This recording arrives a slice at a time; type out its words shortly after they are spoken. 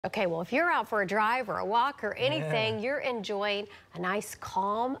Okay, well, if you're out for a drive or a walk or anything, you're enjoying a nice,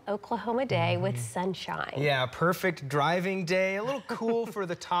 calm Oklahoma day with sunshine. Yeah, perfect driving day. A little cool for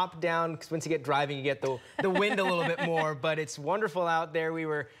the top down, because once you get driving, you get the wind a little bit more, but it's wonderful out there. We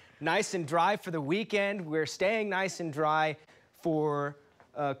were nice and dry for the weekend. We're staying nice and dry for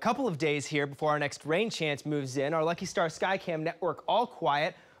a couple of days here before our next rain chance moves in. Our Lucky Star Skycam network all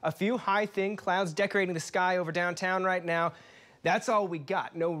quiet. A few high, thin clouds decorating the sky over downtown right now. That's all we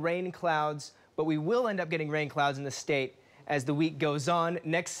got. No rain clouds, but we will end up getting rain clouds in the state as the week goes on.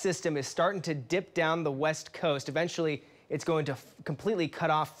 Next system is starting to dip down the west coast. Eventually, it's going to completely cut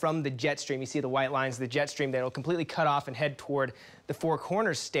off from the jet stream. You see the white lines of the jet stream that'll completely cut off and head toward the Four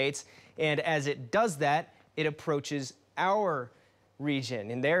Corners states. And as it does that, it approaches our region.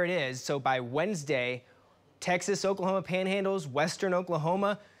 And there it is. So by Wednesday, Texas, Oklahoma panhandles, western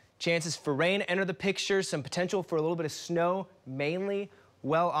Oklahoma, chances for rain enter the picture, some potential for a little bit of snow, mainly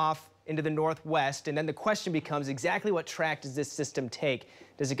well off into the northwest. And then the question becomes exactly what track does this system take?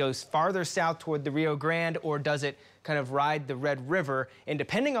 Does it go farther south toward the Rio Grande, or does it kind of ride the Red River? And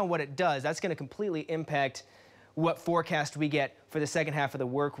depending on what it does, that's going to completely impact what forecast we get for the second half of the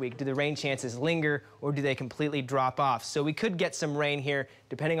work week. Do the rain chances linger, or do they completely drop off? So we could get some rain here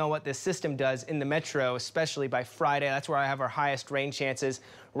depending on what this system does in the metro, especially by Friday. That's where I have our highest rain chances,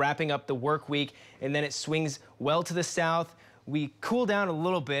 wrapping up the work week. And then it swings well to the south. We cool down a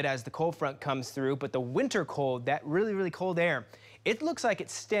little bit as the cold front comes through, but the winter cold, that really cold air, it looks like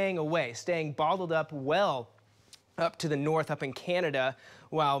it's staying away, staying bottled up well up to the north, up in Canada,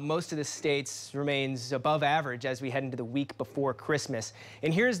 while most of the states remains above average as we head into the week before Christmas.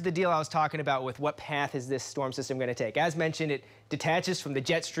 And here's the deal I was talking about with what path is this storm system going to take. As mentioned, it detaches from the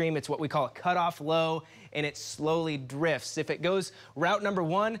jet stream. It's what we call a cutoff low, and it slowly drifts. If it goes route number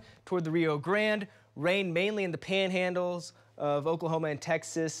 1 toward the Rio Grande, rain mainly in the panhandles of Oklahoma and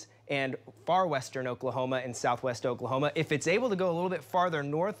Texas, and far western Oklahoma and southwest Oklahoma. If it's able to go a little bit farther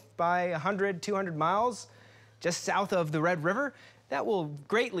north by 100, 200 miles, just south of the Red River, that will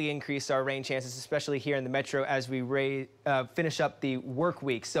greatly increase our rain chances, especially here in the metro as we finish up the work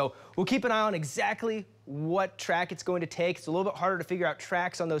week. So we'll keep an eye on exactly what track it's going to take. It's a little bit harder to figure out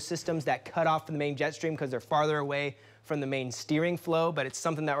tracks on those systems that cut off from the main jet stream because they're farther away from the main steering flow, but it's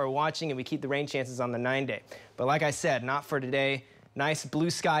something that we're watching, and we keep the rain chances on the 9-day. But like I said, not for today. Nice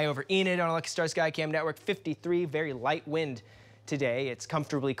blue sky over Enid on our Lucky Star Skycam network, 53, very light wind today. It's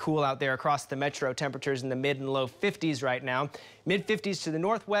comfortably cool out there across the metro. Temperatures in the mid and low 50s right now. Mid 50s to the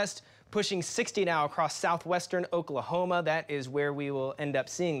northwest, pushing 60 now across southwestern Oklahoma. That is where we will end up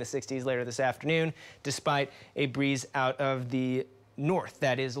seeing the 60s later this afternoon, despite a breeze out of the north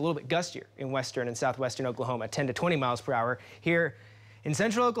that is a little bit gustier in western and southwestern Oklahoma, 10 to 20 miles per hour. Here in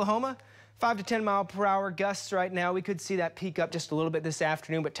central Oklahoma, 5 to 10 mile per hour gusts right now. We could see that peak up just a little bit this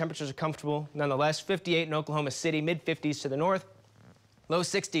afternoon, but temperatures are comfortable nonetheless. 58 in Oklahoma City, mid 50s to the north. Low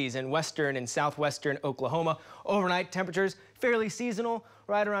 60s in western and southwestern Oklahoma. Overnight temperatures fairly seasonal,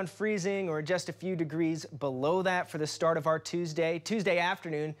 right around freezing or just a few degrees below that for the start of our Tuesday. Tuesday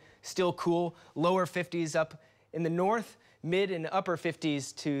afternoon, still cool, lower 50s up in the north, mid and upper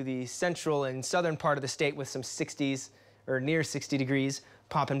 50s to the central and southern part of the state with some 60s or near 60 degrees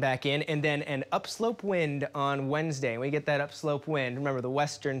popping back in, and then an upslope wind on Wednesday. When we get that upslope wind, remember the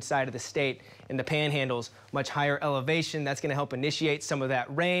western side of the state and the panhandles, much higher elevation. That's going to help initiate some of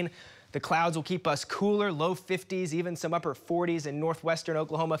that rain. The clouds will keep us cooler, low 50s, even some upper 40s in northwestern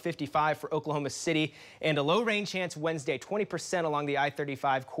Oklahoma, 55 for Oklahoma City, and a low rain chance Wednesday, 20% along the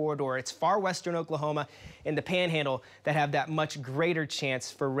I-35 corridor. It's far western Oklahoma and the panhandle that have that much greater chance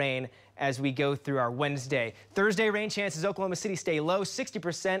for rain as we go through our Wednesday. Thursday rain chances Oklahoma City stay low,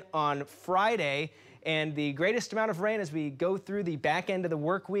 60% on Friday, and the greatest amount of rain as we go through the back end of the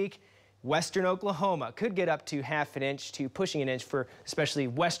work week. Western Oklahoma could get up to ½ an inch to pushing an inch for especially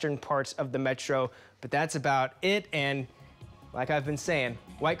western parts of the metro, but that's about it. And like I've been saying,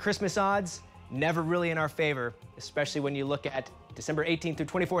 white Christmas odds never really in our favor, especially when you look at December 18th through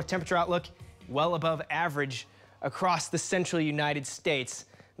 24th temperature outlook, well above average across the central United States.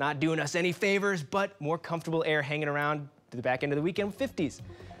 Not doing us any favors, but more comfortable air hanging around to the back end of the weekend with 50s.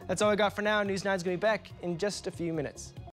 That's all I got for now. News 9 is going to be back in just a few minutes.